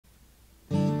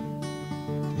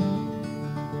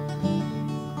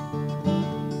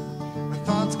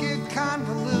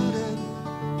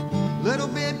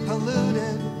bit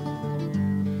polluted.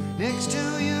 Next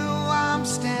to you I'm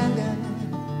standing.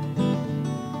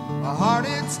 My heart,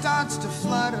 it starts to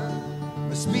flutter.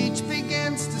 My speech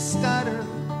begins to stutter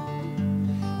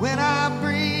when I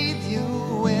breathe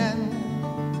you in.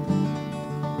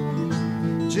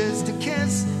 Just a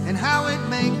kiss and how it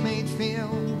make me feel.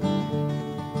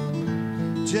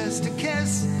 Just a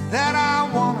kiss that I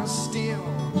wanna steal.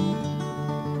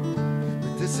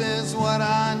 But this is what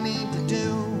I need to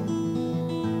do.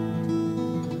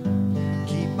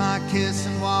 Keep my kiss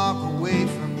and walk away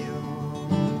from you.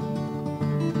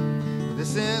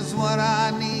 This is what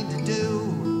I need to do.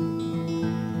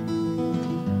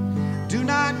 Do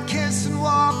not kiss and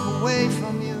walk away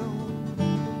from you.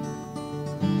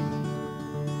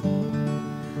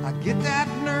 I get that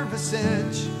nervous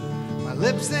itch. My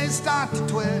lips, they start to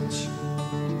twitch.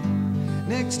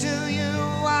 Next to you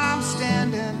I'm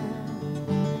standing.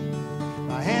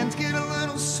 My hands get a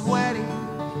little sweaty.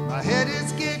 My head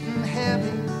is getting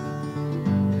heavy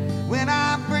when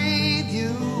I breathe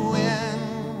you in.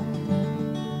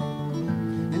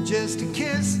 And just a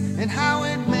kiss and how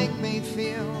it make me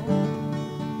feel.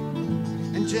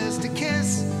 And just a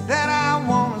kiss that I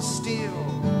wanna steal.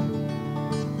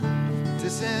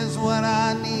 This is what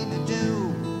I need to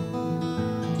do.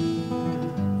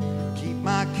 Keep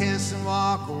my kiss and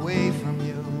walk away from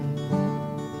you.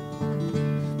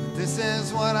 This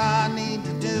is what I need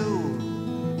to do.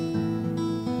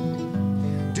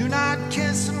 Do not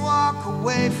kiss and walk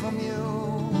away from you.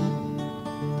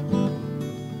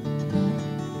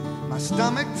 My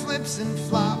stomach flips and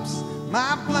flops.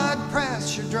 My blood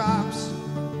pressure drops.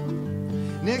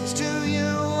 Next to you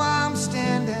I'm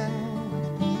standing.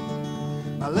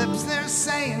 My lips, they're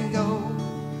saying go.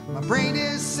 My brain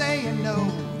is saying no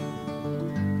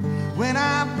when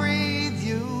I breathe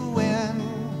you in.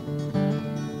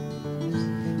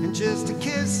 And just a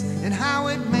kiss and how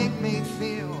it make me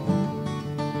feel.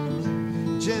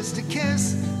 Just a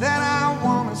kiss that I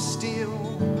wanna steal.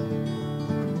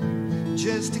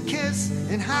 Just a kiss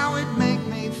and how it make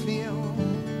me feel.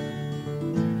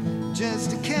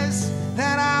 Just a kiss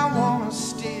that I wanna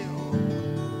steal.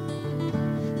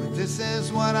 But this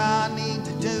is what I need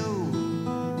to do.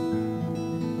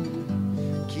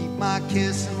 Keep my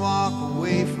kiss and walk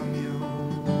away from you.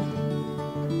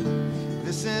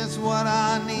 This is what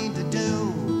I need to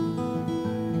do.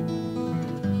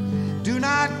 Do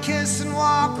not kiss and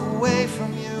walk away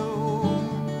from you.